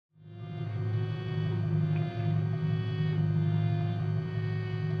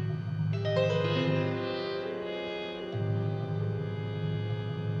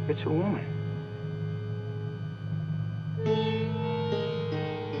It's a woman.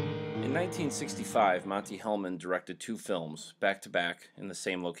 In 1965, Monte Hellman directed 2 films, back-to-back, in the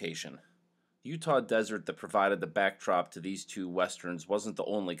same location. The Utah desert that provided the backdrop to these 2 westerns wasn't the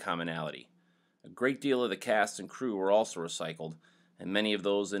only commonality. A great deal of the cast and crew were also recycled, and many of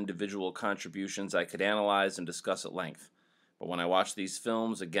those individual contributions I could analyze and discuss at length. But when I watched these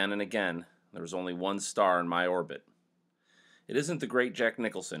films again and again, there was only one star in my orbit. It isn't the great Jack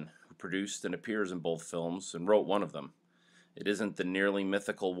Nicholson, who produced and appears in both films and wrote one of them. It isn't the nearly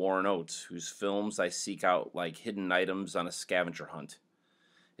mythical Warren Oates, whose films I seek out like hidden items on a scavenger hunt.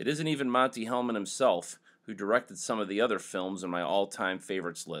 It isn't even Monte Hellman himself, who directed some of the other films in my all-time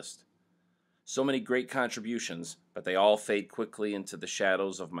favorites list. So many great contributions, but they all fade quickly into the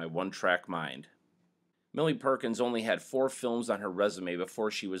shadows of my one-track mind. Millie Perkins only had 4 films on her resume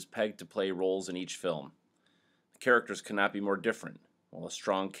before she was pegged to play roles in each film. The characters could not be more different. While a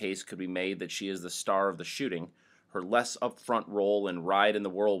strong case could be made that she is the star of The Shooting, her less upfront role in Ride in the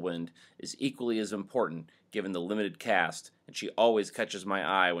Whirlwind is equally as important given the limited cast, and she always catches my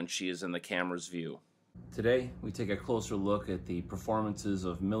eye when she is in the camera's view. Today, we take a closer look at the performances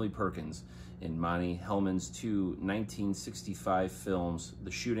of Millie Perkins in Monte Hellman's 2 1965 films, The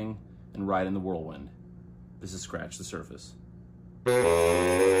Shooting and Ride in the Whirlwind. This is Scratch the Surface.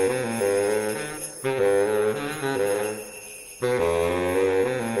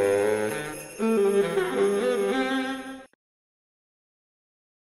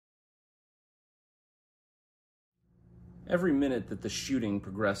 Every minute that The Shooting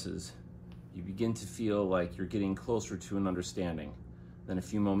progresses, you begin to feel like you're getting closer to an understanding. Then a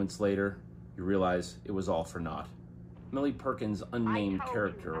few moments later, you realize it was all for naught. Millie Perkins' unnamed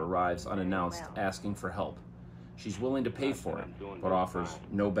character arrives unannounced, asking for help. She's willing to pay for it, but offers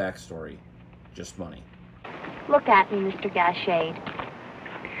no backstory, just money. Look at me, Mr. Gashade.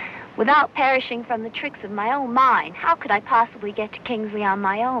 Without perishing from the tricks of my own mind, how could I possibly get to Kingsley on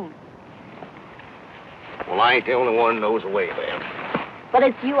my own? Well, I ain't the only one who knows the way, ma'am. But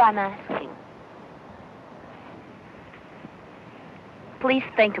it's you I'm asking. Please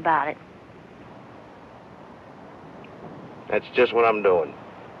think about it. That's just what I'm doing.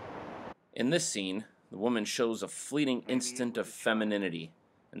 In this scene, the woman shows a fleeting instant of femininity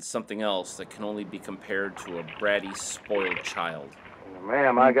and something else that can only be compared to a bratty, spoiled child.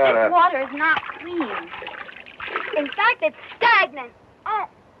 Ma'am, I gotta... This water is not clean. In fact, it's stagnant. Oh,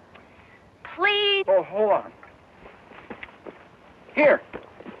 please. Oh, hold on. Here.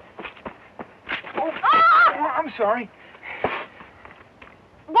 Oh, I'm sorry.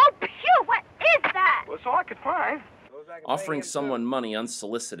 Whoa, phew, what is that? Well, it's all I could find. Offering someone money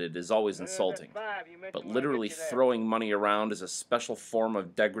unsolicited is always insulting, but literally throwing money around is a special form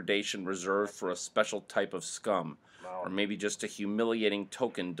of degradation reserved for a special type of scum, or maybe just a humiliating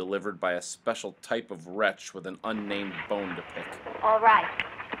token delivered by a special type of wretch with an unnamed bone to pick. All right.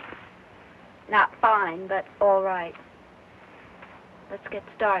 Not fine, but all right. Let's get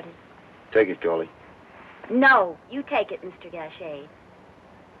started. Take it, Jolie. No, you take it, Mr. Gashade.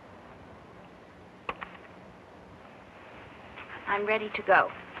 I'm ready to go.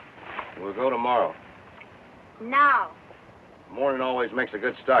 We'll go tomorrow. Now. Morning always makes a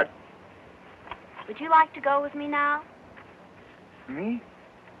good start. Would you like to go with me now? Me?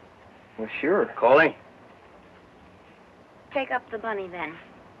 Well, sure. Coley? Take up the money then.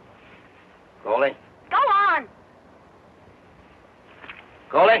 Coley? Go on!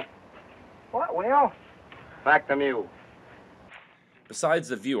 Coley? What, Will? Back the mule. Besides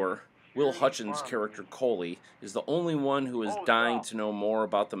the viewer, Will Hutchins' character Coley is the only one who is dying to know more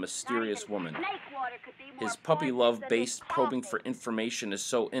about the mysterious woman. His puppy love-based probing for information is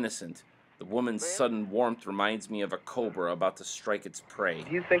so innocent. The woman's sudden warmth reminds me of a cobra about to strike its prey.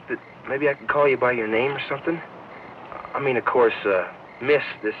 Do you think that maybe I can call you by your name or something? I mean, of course, Miss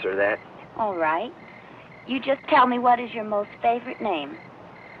this or that. All right. You just tell me what is your most favorite name.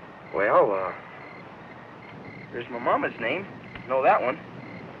 Well, there's my mama's name. Know that one.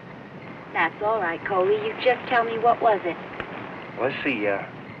 That's all right, Coley. You just tell me what was it. Let's see,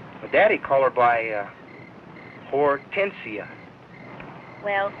 my daddy called her by, Hortensia.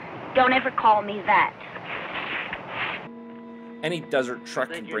 Well, don't ever call me that. Any desert trek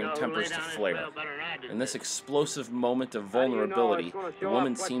can bring tempers to flare. In this explosive moment of vulnerability, the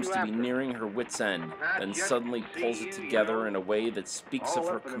woman seems to be nearing her wit's end, then suddenly pulls it together in a way that speaks of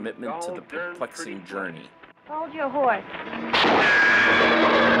her commitment to the perplexing journey. Hold your horse.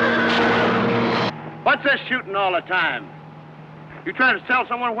 What's this shooting all the time? You trying to tell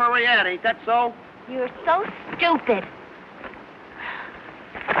someone where we at, ain't that so? You're so stupid.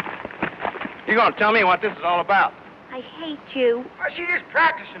 You gonna tell me what this is all about? I hate you. Oh, she's just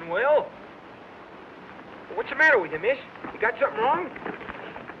practicing, Will. What's the matter with you, miss? You got something wrong?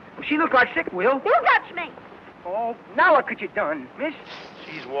 She looked like sick, Will. You touch me. Oh, now look what you done, miss.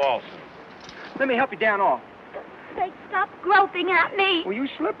 She's waltzing. Let me help you down off. Say, stop groping at me. Well, you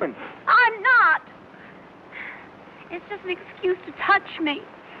slipping. I'm not. It's just an excuse to touch me.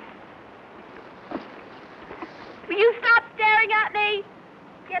 Will you stop staring at me?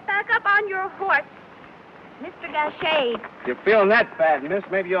 Get back up on your horse. Mr. Gachet, If you're feeling that bad, miss,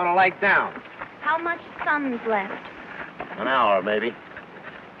 maybe you ought to lie down. how much sun's left? An hour, maybe.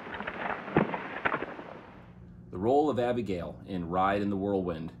 The role of Abigail in Ride in the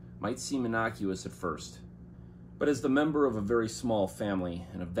Whirlwind might seem innocuous at first, but as the member of a very small family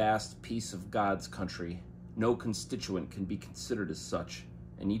in a vast piece of God's country, no constituent can be considered as such,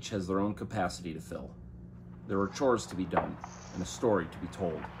 and each has their own capacity to fill. There are chores to be done, and a story to be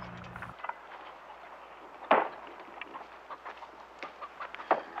told.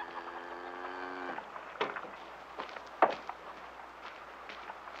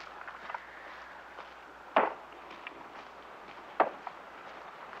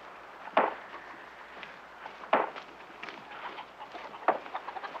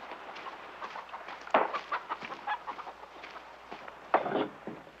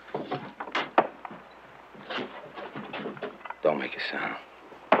 Don't make a sound.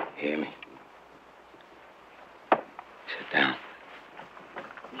 Hear me? Sit down.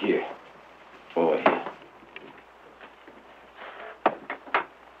 Here. Boy,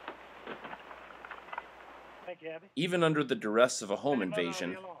 here. Even under the duress of a home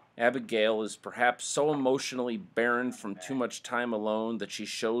invasion, Abigail is perhaps so emotionally barren from too much time alone that she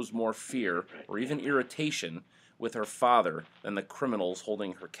shows more fear or even irritation with her father than the criminals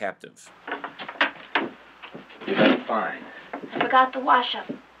holding her captive. You done fine. I forgot to wash up.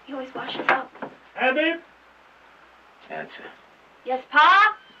 He always washes up. Abby, Answer. Yes,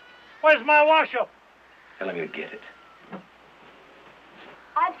 Pa? where's my wash-up? Tell him you get it.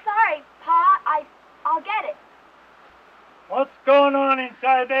 I'm sorry, Pa. I'll get it. What's going on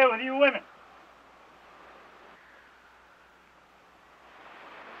inside there with you women?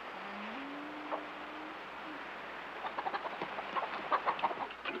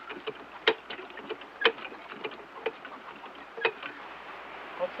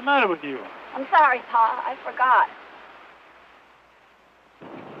 What's the matter with you? I'm sorry, Pa. I forgot.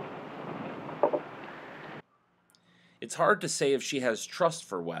 It's hard to say if she has trust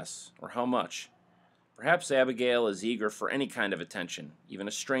for Wes, or how much. Perhaps Abigail is eager for any kind of attention, even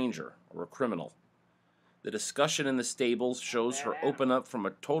a stranger or a criminal. The discussion in the stables shows her open up from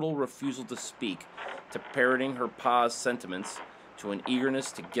a total refusal to speak, to parroting her pa's sentiments, to an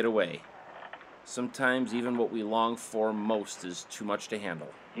eagerness to get away. Sometimes even what we long for most is too much to handle.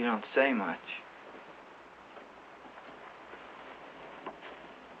 You don't say much.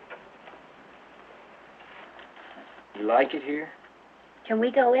 You like it here? Can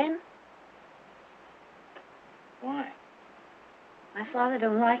we go in? Why? My father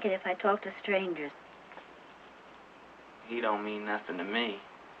don't like it if I talk to strangers. He don't mean nothing to me.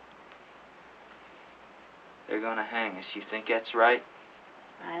 They're gonna hang us. You think that's right?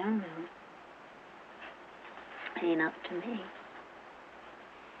 I don't know. It ain't up to me.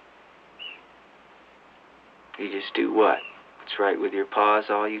 You just do what? What's right with your pa's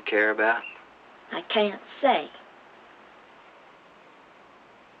all you care about? I can't say.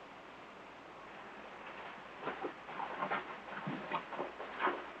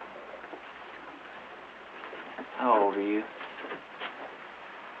 How old are you?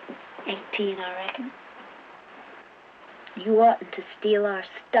 18, I reckon. You oughtn't to steal our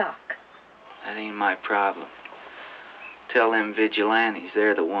stock. That ain't my problem. Tell them vigilantes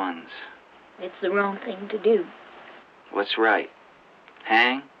they're the ones. It's the wrong thing to do. What's right?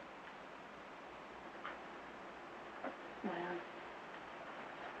 Hang? Well,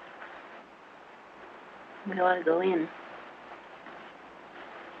 we ought to go in.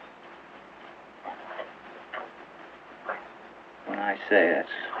 When I say that's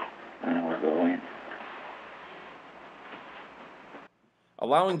when we'll go in.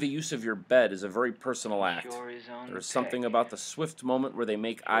 Allowing the use of your bed is a very personal act. Sure is on There the is something peg. about the swift moment where they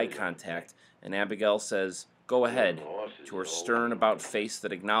make eye contact, and Abigail says, "Go ahead," to her stern about face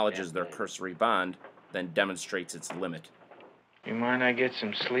that acknowledges their cursory bond, then demonstrates its limit. You mind I get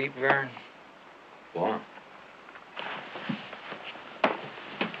some sleep, Vern? What?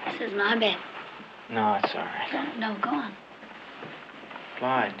 This is my bed. No, it's all right. No, go on.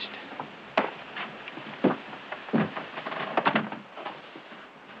 Obliged.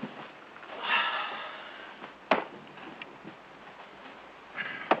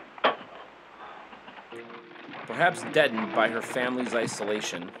 Perhaps deadened by her family's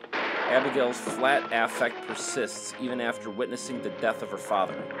isolation, Abigail's flat affect persists even after witnessing the death of her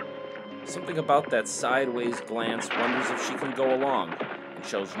father. Something about that sideways glance wonders if she can go along, and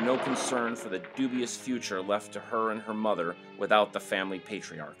shows no concern for the dubious future left to her and her mother without the family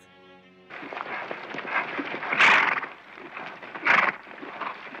patriarch.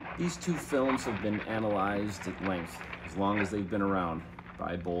 These two films have been analyzed at length, as long as they've been around,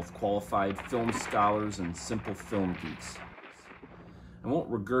 by both qualified film scholars and simple film geeks. I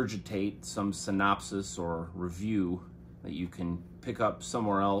won't regurgitate some synopsis or review that you can pick up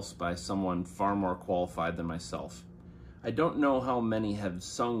somewhere else by someone far more qualified than myself. I don't know how many have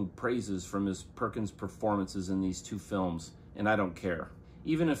sung praises for Miss Perkins' performances in these two films, and I don't care.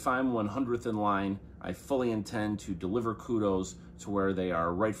 Even if I'm 100th in line, I fully intend to deliver kudos to where they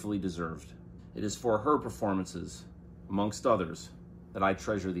are rightfully deserved. It is for her performances, amongst others, that I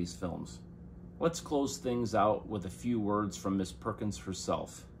treasure these films. Let's close things out with a few words from Miss Perkins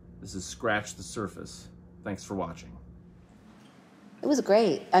herself. This is Scratch the Surface. Thanks for watching. It was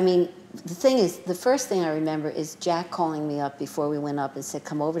great. I mean, the thing is, the first thing I remember is Jack calling me up before we went up and said,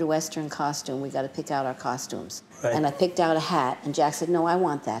 come over to Western Costume, we got to pick out our costumes. Right. And I picked out a hat, and Jack said, no, I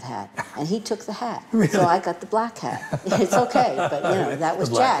want that hat. And he took the hat. Really? So I got the black hat. It's okay, but you know, that was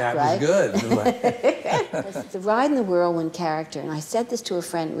Jack, right? The black hat was good. The Ride in the Whirlwind character, and I said this to a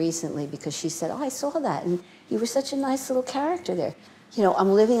friend recently because she said, oh, I saw that, and you were such a nice little character there. You know,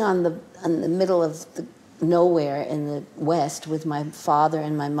 I'm living on the middle of the nowhere in the West with my father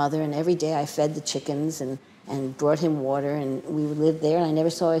and my mother, and every day I fed the chickens and brought him water, and we lived there, and I never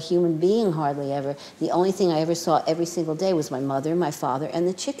saw a human being hardly ever. The only thing I ever saw every single day was my mother, my father, and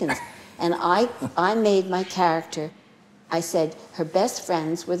the chickens. And I made my character, I said her best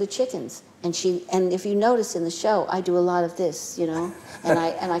friends were the chickens. And if you notice in the show, I do a lot of this, you know, and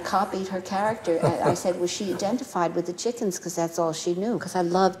I copied her character. I said, well, she identified with the chickens because that's all she knew, because I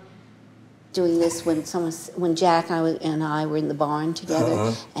loved doing this when Jack and I were in the barn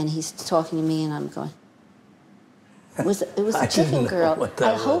together, and he's talking to me, and I'm going, it was a chicken girl.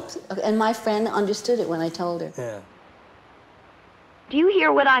 I hoped, and my friend understood it when I told her. Yeah. Do you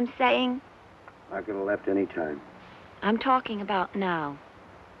hear what I'm saying? I could have left any time. I'm talking about now.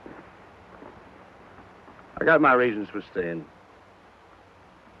 I got my reasons for staying.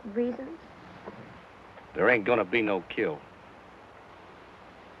 Reasons? There ain't gonna be no kill.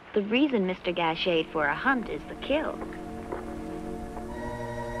 The reason, Mr. Gachet, for a hunt is the kill.